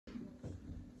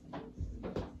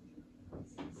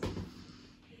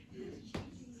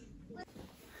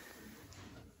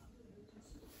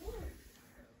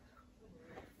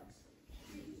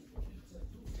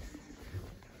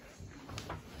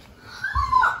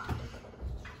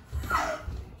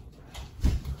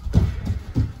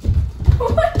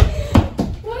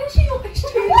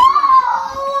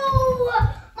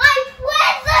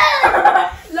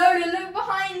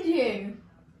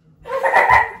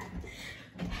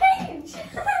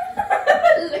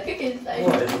is like,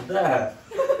 what is that?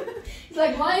 it's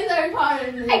like, why is there a car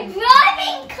in this? A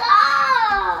driving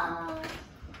car!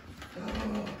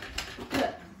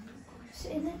 Look.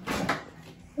 Sit in it.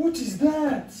 What is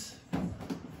that?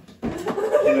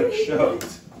 You look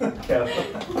shocked.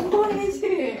 What is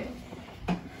it?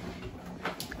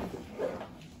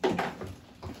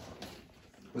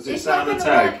 Was it It's sound not the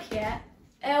gonna tag? work yet.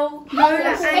 L. No,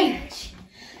 that's H.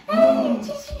 H is yours.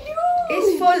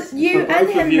 It's for you For and both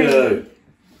of Henry. you.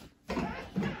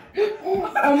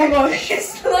 Oh my gosh.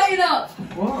 It's light up.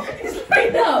 What? It's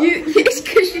light up. It's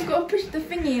because you've got to push the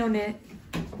thingy on it.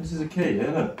 This is a key,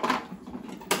 yeah, look.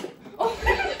 Oh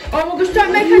my gosh,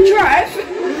 don't make her drive.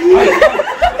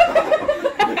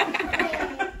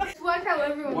 Let's work out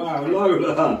everyone. Wow,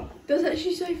 Lola. That's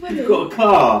actually so funny. You've got a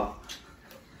car.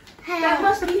 That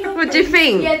must be yours. What do you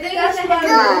think? Yeah, that's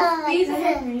Henry. These are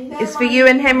Henry. It's for you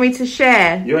and Henry to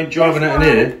share. You ain't driving out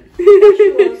in here.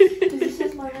 It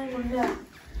says my name on there.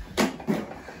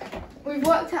 We've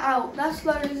worked it out. That's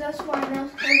Lola's, that's mine,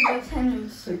 that's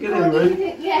Henry's. So get in,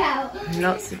 Ruth. Yeah.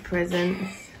 Lots of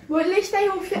presents. Well, at least they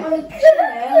all fit on a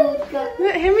chair.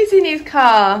 Look, Henry's in his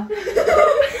car.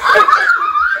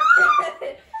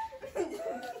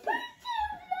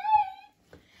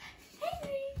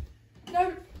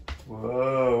 No.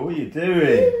 Whoa, what are you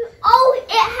doing? Oh,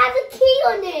 it has a key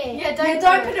on it. Yeah,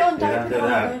 don't put it on. Yeah,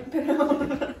 Don't put it on.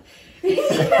 Don't put it on.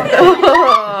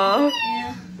 Oh.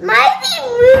 Yeah. Maybe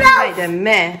Rudolph made a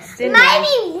mess, didn't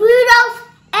Maybe Rudolph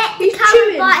ate the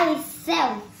carrot by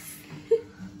himself.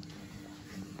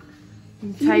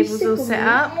 he? Tables all set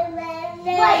up. Wait,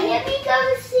 let me go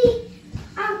and see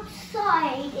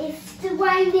outside if the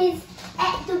reindeers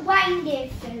ate the reindeer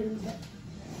food.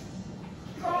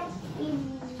 Can't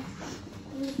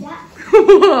use that.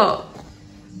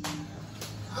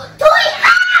 What? Toy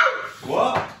house!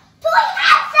 What? Toy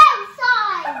house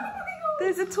outside!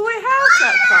 There's a toy house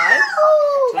outside.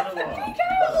 Turn it on.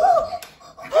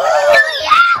 Toy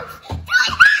house! Toy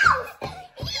house!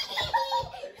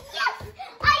 Yes!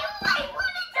 I always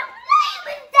wanted to play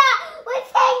with that with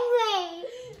Henry!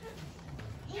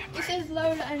 It says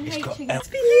Lola and H again. It's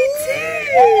for you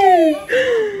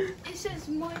too. It says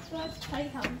my first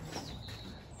playhouse.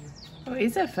 What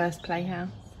is their first playhouse?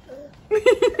 Look,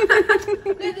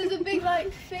 there's a big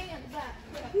like thing at the back.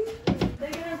 Look.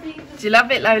 They're gonna be. Do you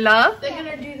love it, Lola? They're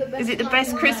gonna do the best. Is it the time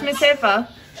best on Christmas earth. ever?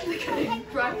 They're gonna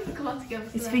drive the car together.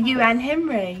 It's for you and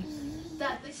Henry.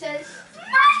 That it says.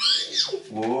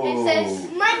 Whoa. It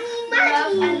says Money,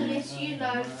 love money! and miss you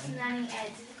loads, Nanny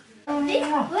Ed. This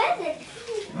present.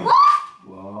 What?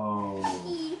 Whoa.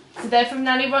 So they're from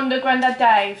Nanny Rhonda, Grandad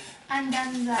Dave, And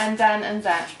then that. and Dan and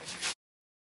Zach.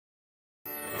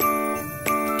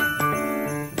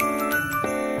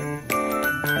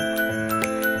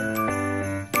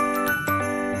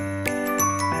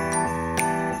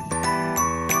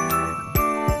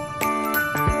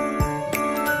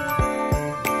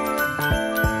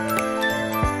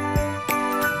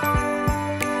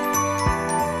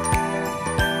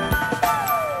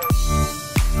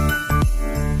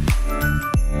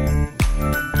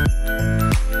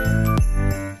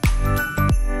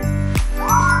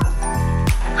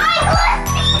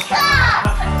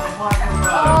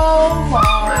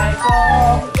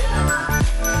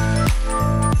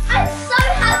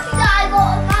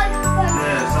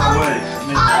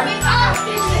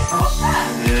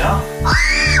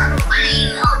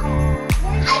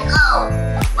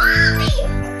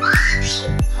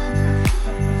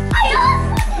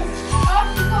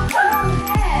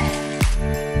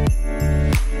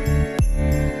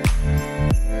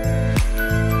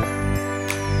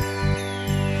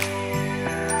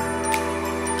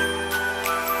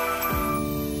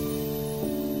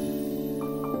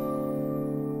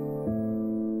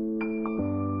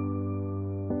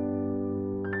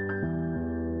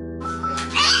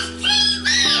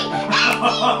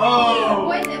 Oh,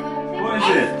 What is it? what is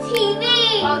it?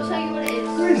 TV! I'll tell you what it is.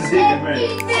 What is it,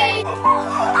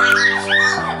 Henry?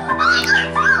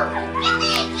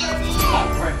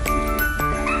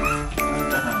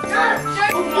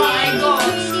 Oh my god.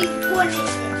 Really wanted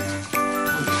it.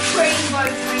 Rainbow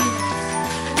rainbow.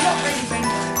 Not really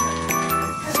rainbow.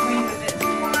 Just rainbow bits.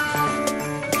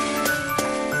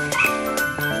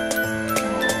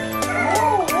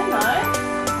 Oh, hello.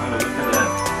 Oh, look at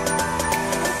that.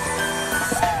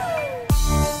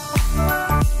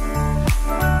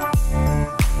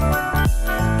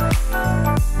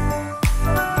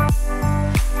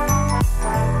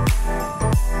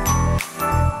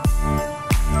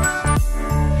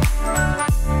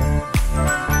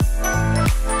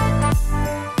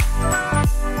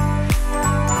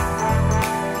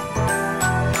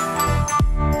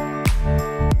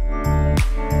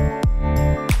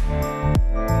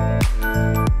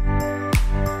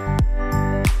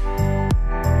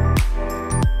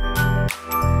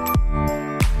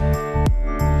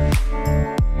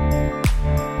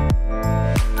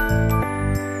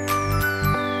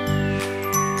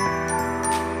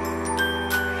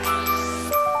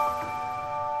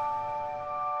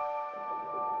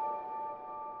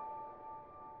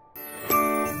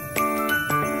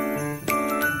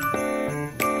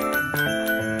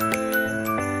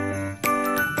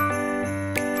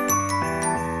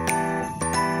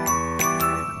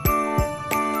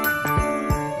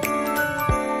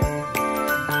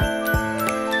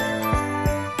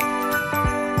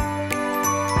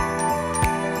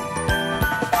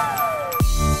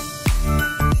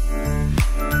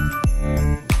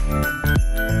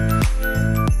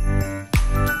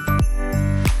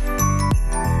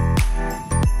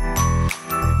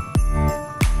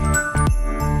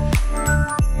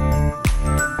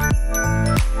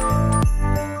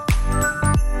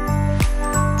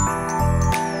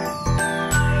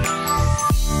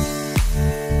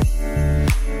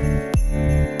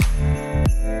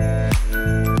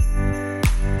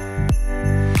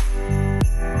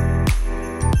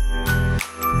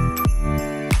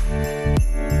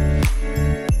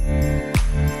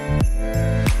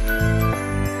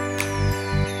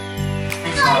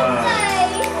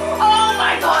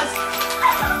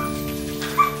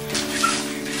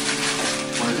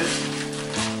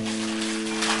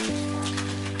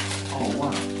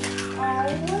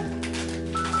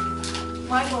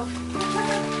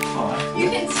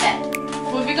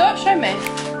 Show me.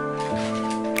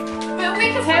 But we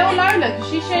can Tell Lola, because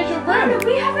she shares your room.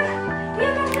 we have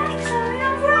Alexa in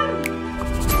our room.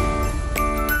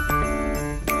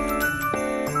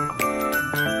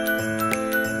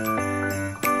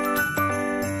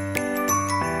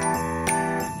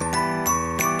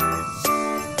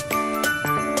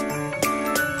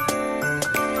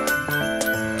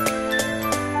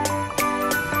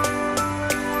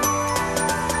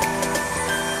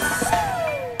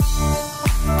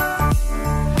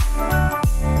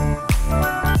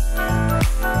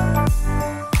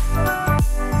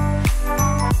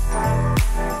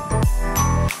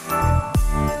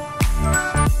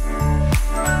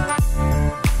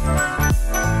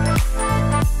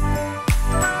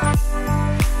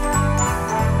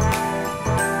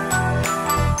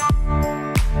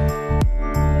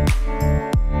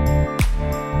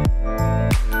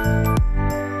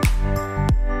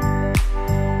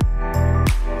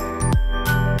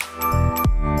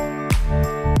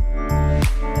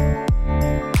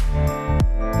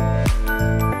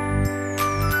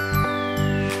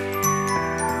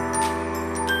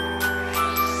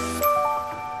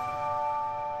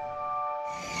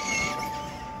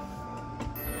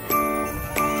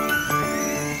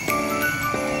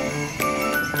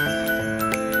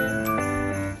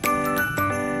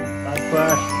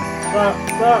 Crash. Stop,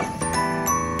 stop.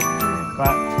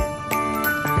 Clap.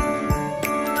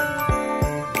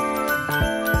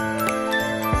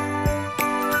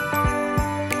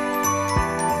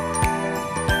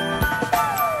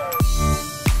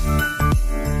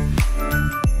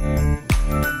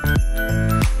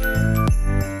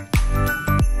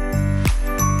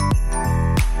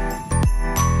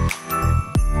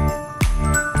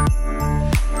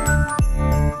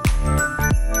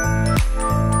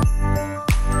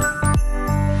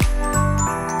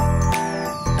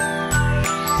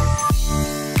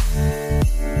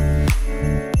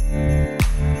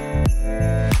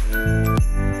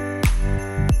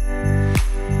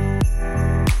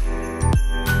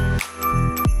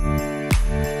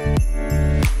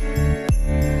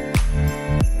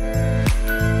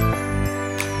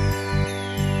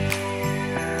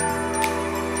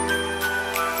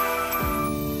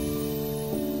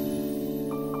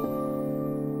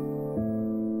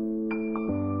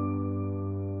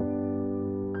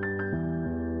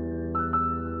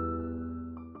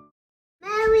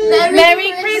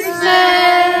 Merry Christmas!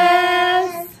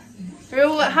 We're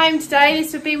all at home today.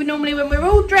 This would be normally when we're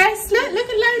all dressed. Look at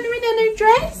Lola in her new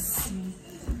dress.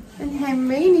 And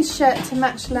Henry in his shirt to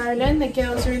match Lola. And the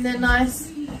girls are in their nice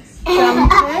jumpers.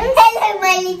 Hello,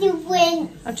 my little friend.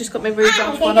 I've just got my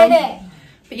Rudolph one on.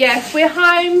 But yeah, we're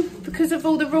home because of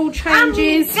all the rule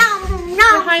changes.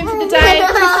 We're home for the day.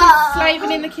 Chris is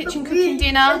slaving in the kitchen cooking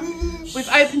dinner. We've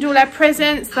opened all our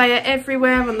presents. They are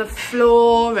everywhere on the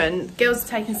floor and girls are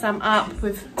taking some up.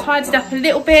 We've tidied up a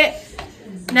little bit.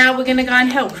 Now we're going to go and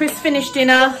help Chris finish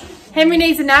dinner. Henry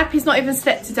needs a nap. He's not even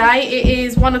slept today. It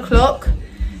is 1 o'clock.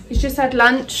 He's just had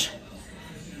lunch.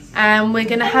 And we're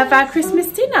going to have our Christmas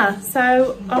dinner.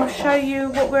 So I'll show you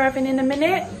what we're having in a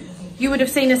minute. You would have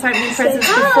seen us opening presents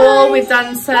before. We've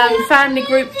done some family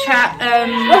group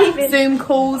chat, Zoom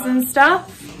calls and stuff.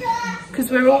 Because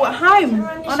we're all at home,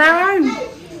 on our own.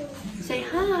 Say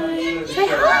hi. Say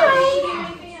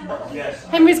hi. Yes.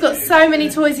 Henry's got so many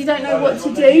toys, you don't know what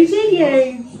to do you?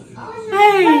 Hey,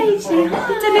 say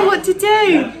hi. You don't know what to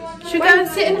do. Should we go and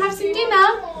sit and have some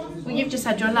dinner? Well, you've just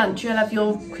had your lunch. You'll have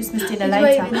your Christmas dinner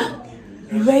later.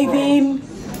 You're waving.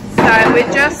 So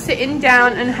we're just sitting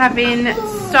down and having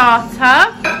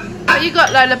starter. What you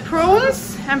got, Lola?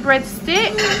 Prawns and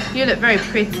breadstick. You look very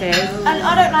pretty. And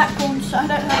I don't like prawns, so I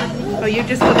don't like it. Well, you've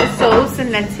just got the sauce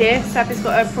and lettuce. Abby's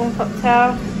got her prawn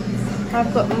cocktail.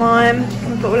 I've got mine.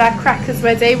 We've got all our crackers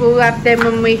ready. We'll have them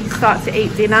when we start to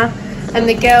eat dinner. And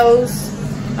the girls,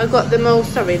 I got them all,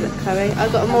 sorry look Chloe, I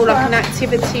got them all like an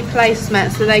activity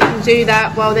placemat so they can do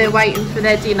that while they're waiting for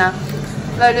their dinner.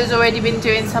 Lola's already been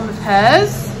doing some of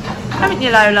hers. Haven't you,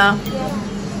 Lola? Yeah.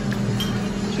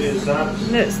 Cheers, Dad.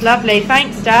 Looks lovely.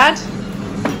 Thanks, Dad.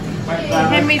 Thanks, Dad.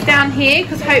 Henry's down here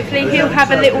because hopefully he'll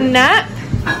have a little nap.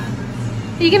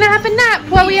 Are you going to have a nap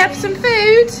while we have some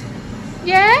food?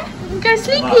 Yeah? Go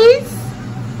sleepies.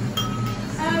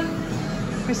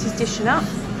 Chris is dishing up.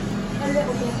 A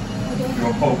little bit. You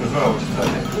want pulp as well? Just take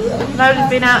it. Lola's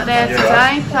been out there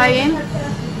today playing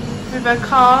with her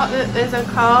car. Look, there's a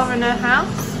car in her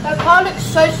house. Her car looks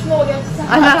so small.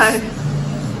 I know.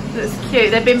 That's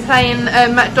cute. They've been playing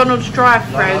McDonald's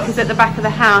drive-through because at the back of the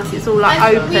house it's all like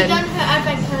And open. we done her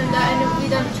advent calendar and we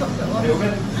done a chocolate one.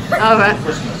 Oh, right.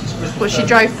 Christmas. It's Christmas. What, she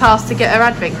drove past to get her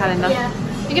advent calendar? Yeah.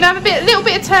 You're going to have a little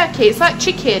bit of turkey. It's like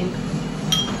chicken.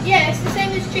 Yeah, it's the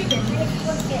same as chicken.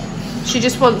 She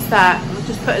just wants that. I'll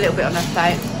just put a little bit on her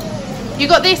plate. You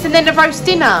got this and then the roast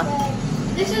dinner.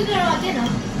 This isn't our dinner.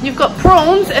 You've got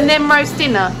prawns and then roast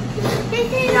dinner.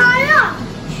 This is our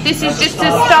lunch. This is just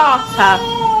a starter.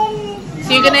 So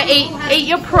you're gonna eat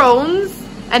your prawns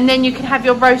and then you can have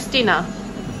your roast dinner.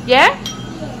 Yeah?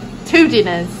 2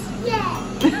 dinners. Yeah.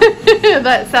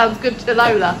 That sounds good to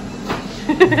Lola.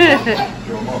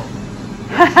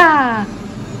 Haha.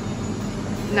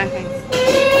 No thanks.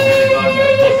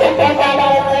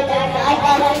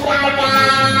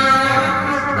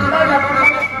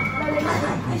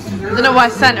 I don't know why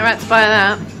Santa had to buy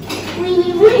that.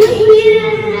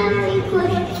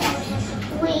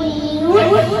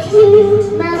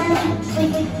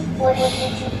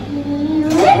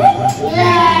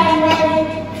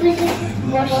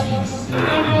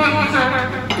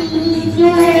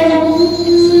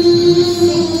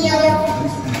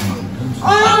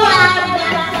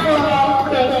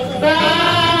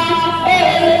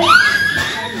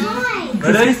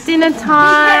 Ready? It's dinner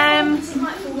time.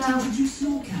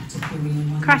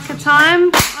 Cracker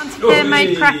time. Auntie Claire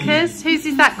made crackers. Whose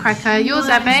is that cracker? Yours,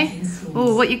 Abby?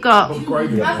 Oh, what you got? I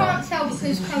can't tell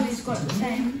because Chloe's got the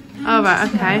same. Oh right,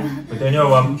 okay. We're doing your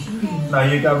one. No,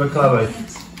 you go with Chloe.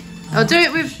 I'll do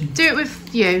it with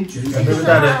you. And do it with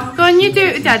Daddy. Go on, you do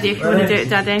it with Daddy if you want to do it with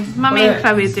Daddy. Mummy and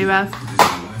Chloe will do ours.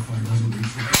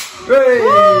 Hey!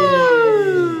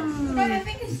 No, I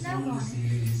think it's now gone.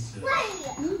 Wait,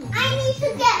 I need to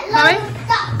get Chloe? loads of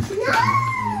stuff.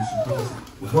 No!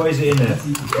 What is it in there?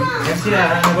 Yes,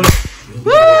 yeah, have a look.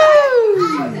 Woo! Oh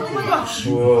my gosh.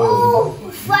 Whoa. Oh,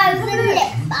 frozen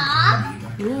lip balm.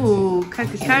 Ooh,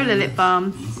 Coca-Cola lip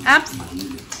balm. Abs?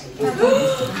 I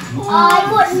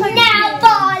got nail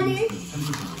varnish.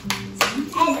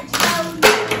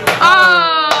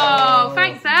 Oh,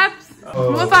 thanks, Abs.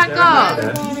 Oh, What have I got?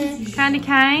 then. Candy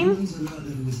cane.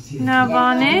 Nail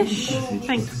varnish.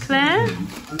 Thanks, Claire.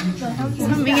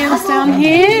 Something else down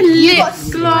here. Lip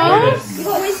gloss.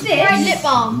 What is this? Lip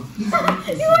balm. You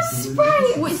want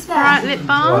spray? What's that? Right, lip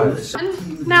balm. Right.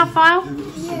 And nail file.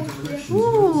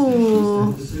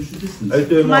 Ooh. Who's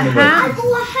doing My mine? I hat. got a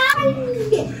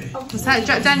Harry. Was that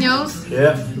Jack Daniels?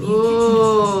 Yeah.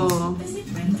 Ooh. Look,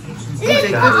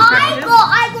 Okay. I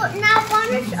got nail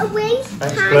varnish, a wing,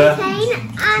 Thanks, candy Claire.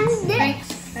 cane, and lips.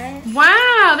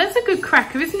 Wow, that's a good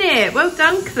cracker, isn't it? Well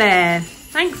done, Claire.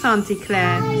 Thanks, Auntie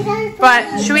Claire.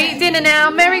 Right, shall we eat dinner now?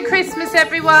 Merry Christmas,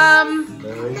 everyone.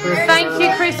 Thank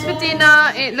you, Chris, for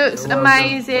dinner. It looks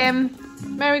amazing.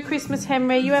 Merry Christmas,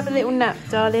 Henry. You have a little nap,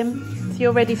 darling. So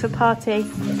you're ready for party.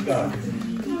 So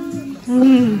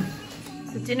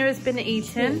dinner has been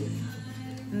eaten.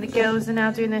 And the girls are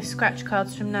now doing their scratch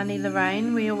cards from Nanny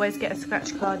Lorraine. We always get a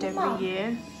scratch card every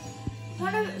year.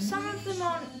 Some of them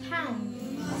aren't pounds.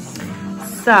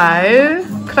 So,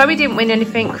 Chloe didn't win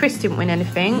anything, Chris didn't win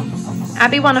anything.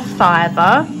 Abby won a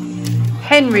 £5,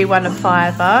 Henry won a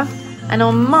 £5, and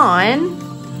on mine,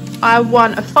 I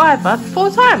won a £5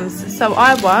 4 times. So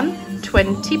I won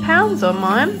 £20 on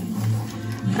mine.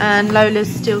 And Lola's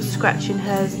still scratching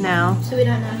hers now. So we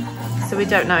don't know. So we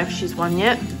don't know if she's won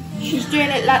yet. She's doing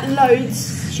it like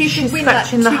loads. She's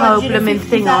scratching the whole blooming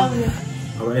thing off.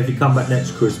 Alright, if you come back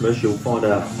next Christmas, you'll find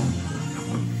out.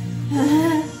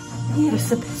 The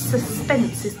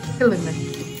suspense is killing me.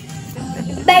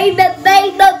 Baby,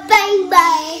 baby,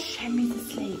 baby. Henry's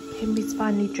asleep. Henry's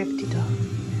finally drifted off.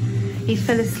 He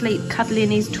fell asleep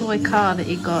cuddling his toy car that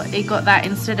he got. He got that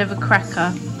instead of a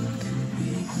cracker.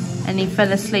 And he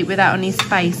fell asleep with that on his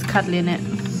face, cuddling it.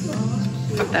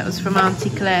 That was from Auntie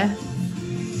Claire. I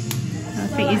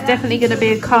think he's definitely going to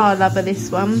be a car lover, this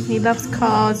one. He loves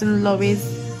cars and lorries.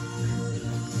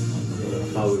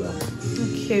 How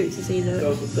cute does he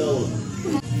look?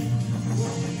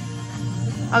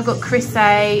 I got Chris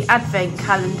a advent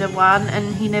calendar one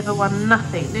and he never won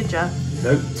nothing, did you?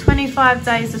 Nope. 25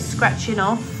 days of scratching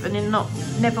off and he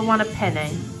never won a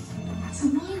penny.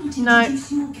 No,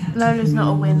 Lola's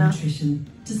not a winner.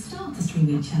 To start the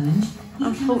 3-week challenge,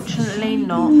 Unfortunately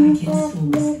not. All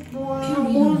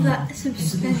of that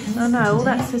suspense. I know, all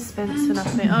that suspense for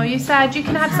nothing. Oh, you sad? You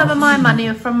can have some of my money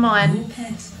or from mine.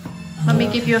 Let me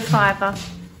give you a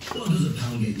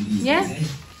 £5. Yeah?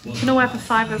 You can all have a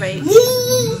 £5 each.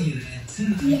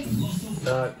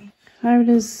 No.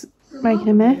 Lola's making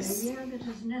a mess.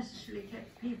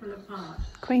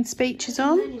 Queen's speech is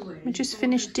on. We just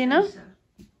finished dinner.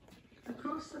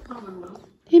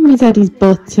 Give me Daddy's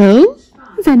bottle.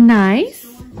 Is that nice?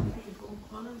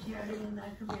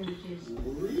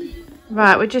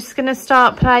 Right, we're just going to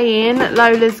start playing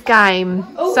Lola's game.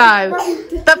 So,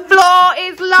 the floor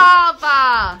is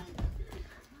lava.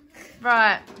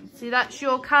 Right, See, that's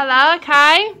your colour,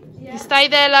 okay? You stay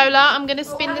there, Lola. I'm going to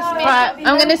spin the spin. Right,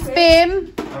 I'm going to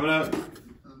spin. Have a look.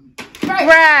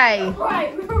 Grey.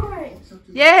 Right.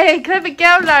 Yeah, clever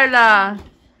girl, Lola.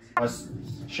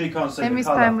 She can't see Henry's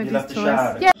the playing colour. with You'll his have to toys.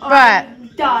 shout it. Yeah.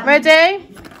 Right. Done. Ready?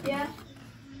 Yeah.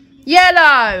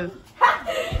 Yellow.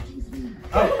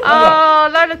 Oh,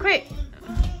 Oh, Lola, quick.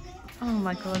 Oh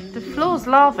my God, the floor's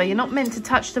lava. You're not meant to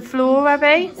touch the floor,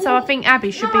 Abby. So I think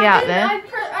Abby should be out there.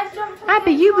 I jumped on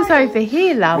Abby, you was over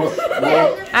here, love.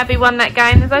 Abby won that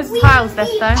game. There's loads of tiles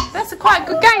left though. That's a quite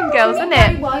good game, girls, isn't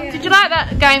it? Did you like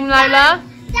that game, Lola?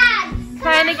 Dad,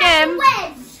 Playing again?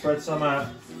 spread some out.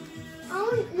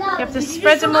 You have to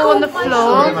spread them all on the Spread them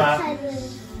floor. out.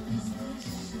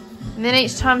 And then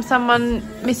each time someone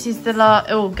misses the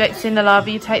lava, or gets in the lava,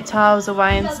 you take tiles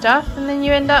away and stuff. And then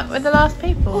you end up with the last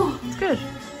people. It's good.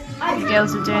 The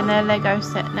girls are doing their Lego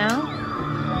set now.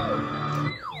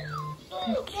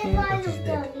 They're cute.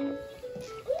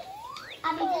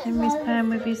 Henry's playing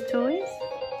with his toys.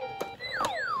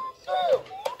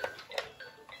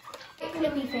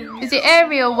 Is it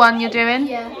aerial one you're doing?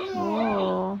 Yeah.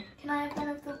 Oh. Can I have one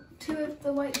of the two of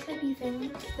the white clippy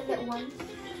things, the little ones?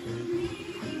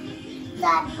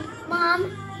 Dad,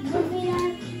 Mom,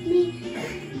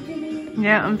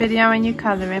 Yeah, I'm videoing you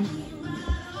colouring.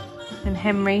 And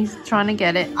Henry's trying to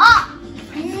get it. oh,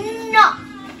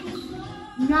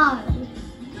 no.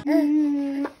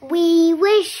 We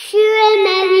wish you a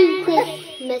Merry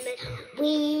Christmas.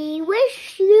 We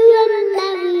wish you a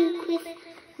Merry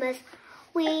Christmas.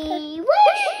 We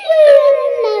wish you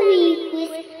a Merry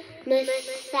Christmas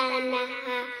and a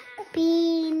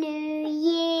Happy New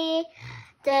Year.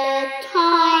 The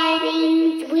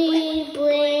tidings we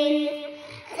bring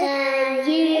to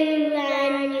you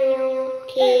and your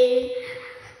king.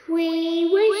 We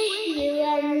wish you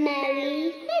a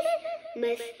Merry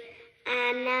Christmas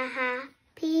and a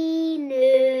Happy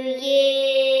New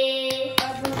Year.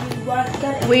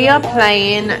 We are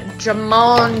playing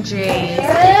Jumanji.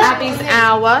 Abby's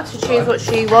hour to choose what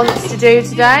she wants to do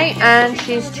today, and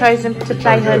she's chosen to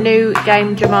play her new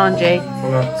game Jumanji.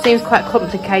 Seems quite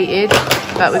complicated,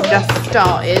 but we've just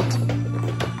started.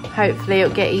 Hopefully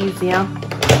it'll get easier.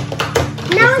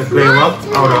 Now it's my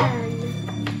Hold on.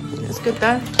 turn. It's good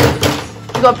though.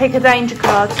 You've got to pick a danger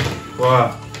card.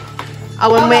 What?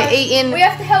 Oh, and we're eating We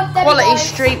have to help Daddy. Quality guys.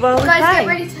 Street while we Guys, get play.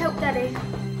 ready to help Daddy.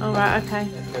 Alright, okay.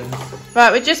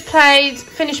 Right, we just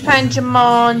finished playing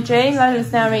Jumanji.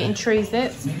 Lola's now eating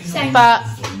Trees-Its. Same. But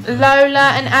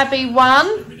Lola and Abby won,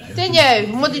 didn't you?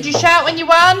 And what did you shout when you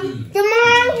won?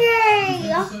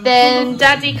 Jumanji. Then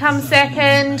Daddy comes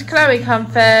second, Chloe come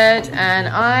third, and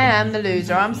I am the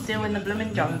loser. I'm still in the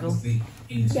blooming jungle.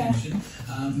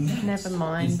 Never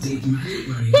mind.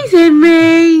 He's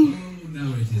Henry.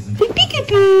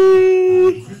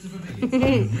 Peekaboo.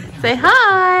 Say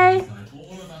hi.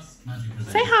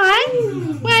 Say hi.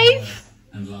 Wave.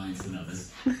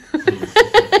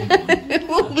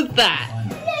 What was that?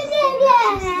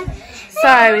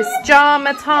 So it's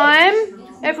Jama time.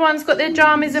 Everyone's got their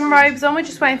jammys and robes on. We're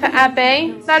just waiting for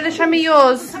Abby. Lola, show me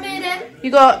yours. Come here then.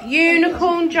 You got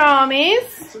unicorn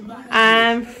jammies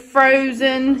and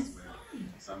frozen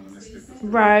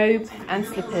robe and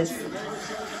slippers.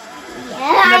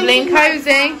 Lovely and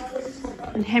cozy.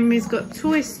 And Henry's got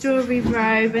Toy Story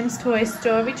robe and Toy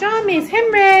Story jammies.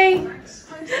 Henry!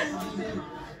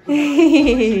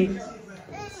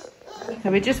 So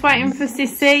we're just waiting for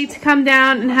Sissy to come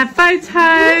down and have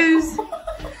photos.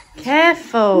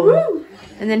 Careful.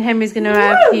 And then Henry's going to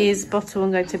have his bottle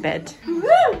and go to bed. You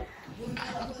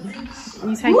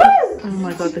take it. Oh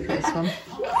my God, look at this one.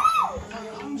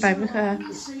 Babe, look at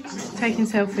her. Taking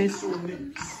selfies.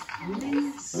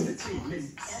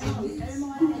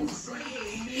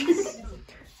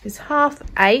 It's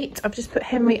 8:30. I've just put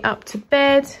Henry up to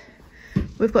bed.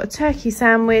 We've got a turkey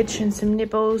sandwich and some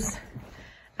nibbles.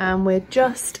 And we're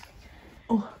just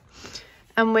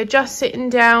sitting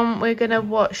down. We're going to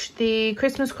watch the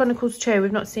Christmas Chronicles 2.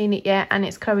 We've not seen it yet. And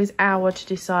it's Chloe's hour to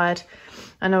decide.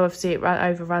 I know obviously it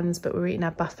overruns, but we're eating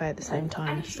our buffet at the same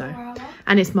time.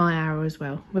 And it's my hour as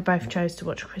well. We both chose to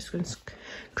watch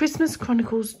Christmas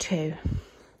Chronicles 2.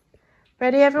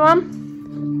 Ready,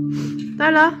 everyone?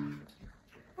 Lola?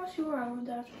 What's your hour,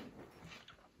 Dad?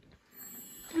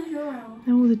 What's your hour?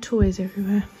 All the toys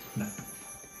everywhere.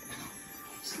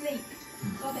 Sleep.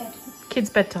 Or bed. Kids'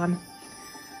 bedtime.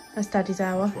 That's Daddy's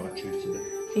hour.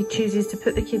 He chooses to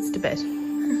put the kids to bed.